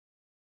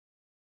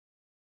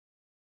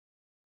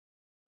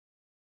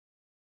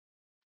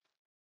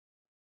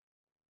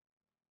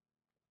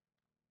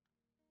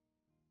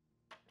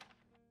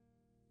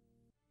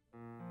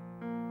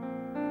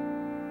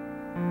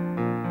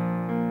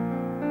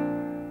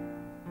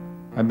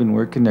I've been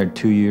working there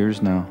 2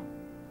 years now.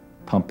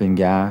 Pumping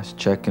gas,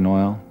 checking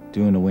oil,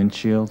 doing the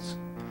windshields,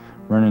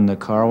 running the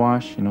car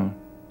wash,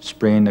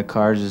 spraying the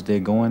cars as they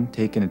going,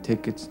 taking the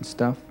tickets and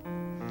stuff.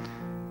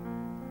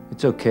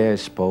 It's okay, I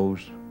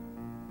suppose.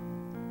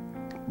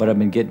 But I've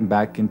been getting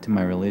back into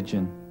my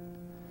religion,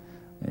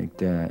 like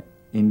the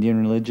Indian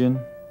religion,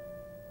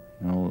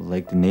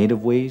 like the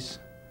native ways.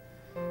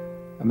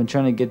 I've been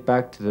trying to get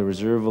back to the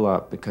reserve a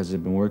lot because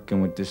I've been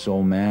working with this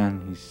old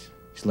man.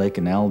 He's like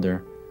an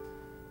elder.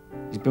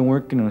 He's been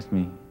working with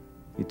me.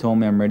 He told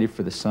me I'm ready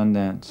for the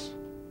Sundance,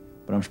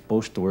 but I'm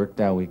supposed to work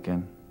that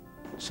weekend.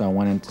 So I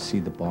went in to see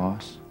the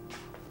boss.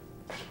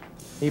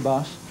 Hey,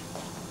 boss.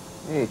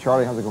 Hey,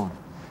 Charlie, how's it going?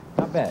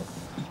 Not bad.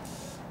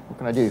 What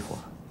can I do you for?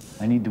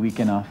 I need the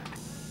weekend off.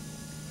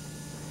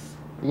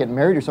 You getting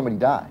married or somebody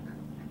died?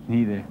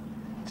 Neither.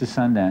 It's a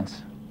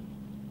Sundance.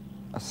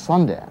 A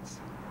Sundance?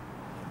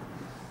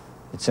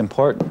 It's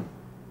important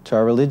to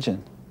our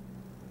religion.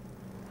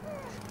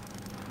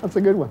 That's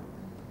a good one.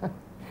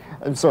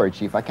 I'm sorry,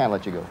 Chief, I can't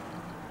let you go.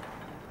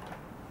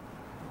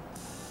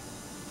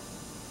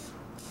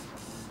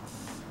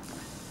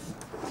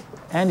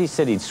 Andy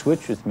said he'd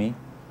switch with me.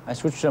 I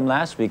switched with him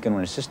last weekend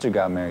when his sister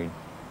got married.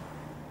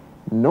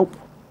 Nope.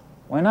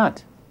 Why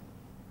not?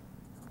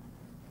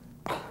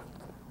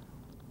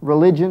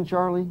 Religion,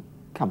 Charlie?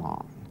 Come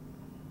on.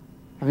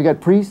 Have you got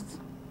priests?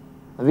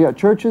 Have you got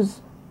churches?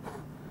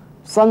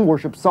 Sun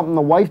worship's something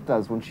the wife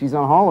does when she's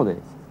on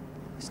holidays.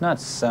 It's not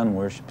sun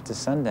worship, it's a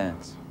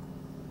Sundance.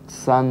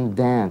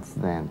 Sundance,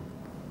 then.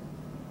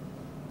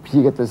 If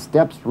you get the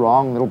steps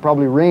wrong, it'll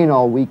probably rain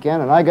all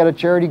weekend, and I got a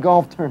charity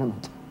golf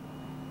tournament.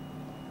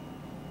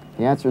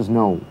 The answer is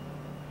no.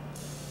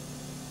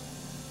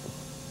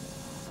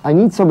 I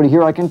need somebody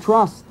here I can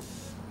trust.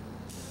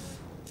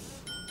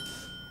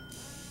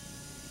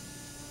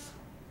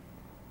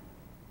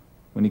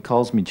 When he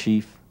calls me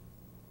chief,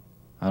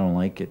 I don't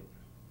like it.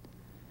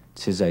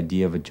 It's his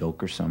idea of a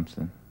joke or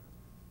something.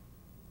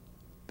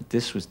 But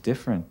this was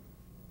different.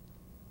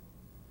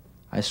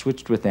 I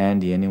switched with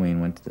Andy anyway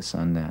and went to the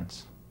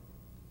Sundance.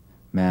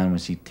 Man,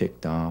 was he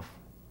ticked off.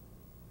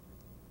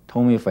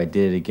 Told me if I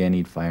did it again,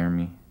 he'd fire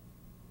me.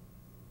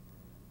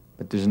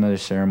 But there's another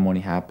ceremony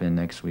happening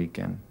next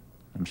weekend.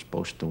 I'm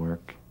supposed to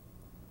work.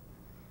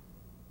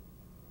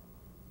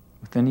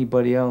 With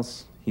anybody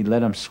else, he'd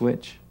let him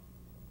switch.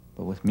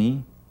 But with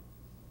me,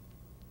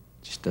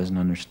 just doesn't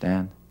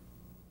understand.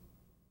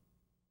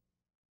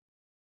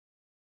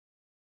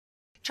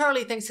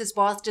 Charlie thinks his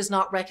boss does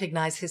not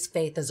recognize his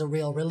faith as a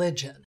real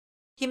religion.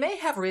 He may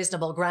have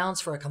reasonable grounds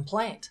for a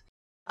complaint.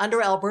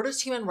 Under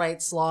Alberta's human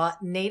rights law,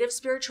 native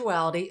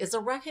spirituality is a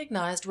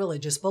recognized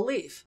religious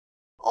belief.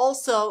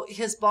 Also,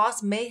 his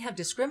boss may have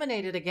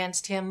discriminated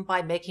against him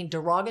by making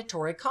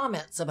derogatory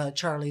comments about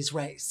Charlie's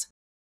race.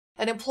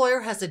 An employer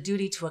has a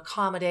duty to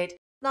accommodate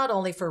not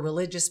only for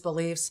religious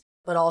beliefs,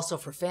 but also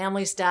for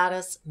family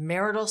status,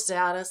 marital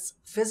status,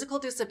 physical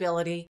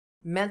disability,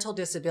 mental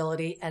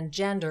disability, and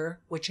gender,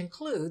 which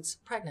includes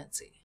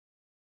pregnancy.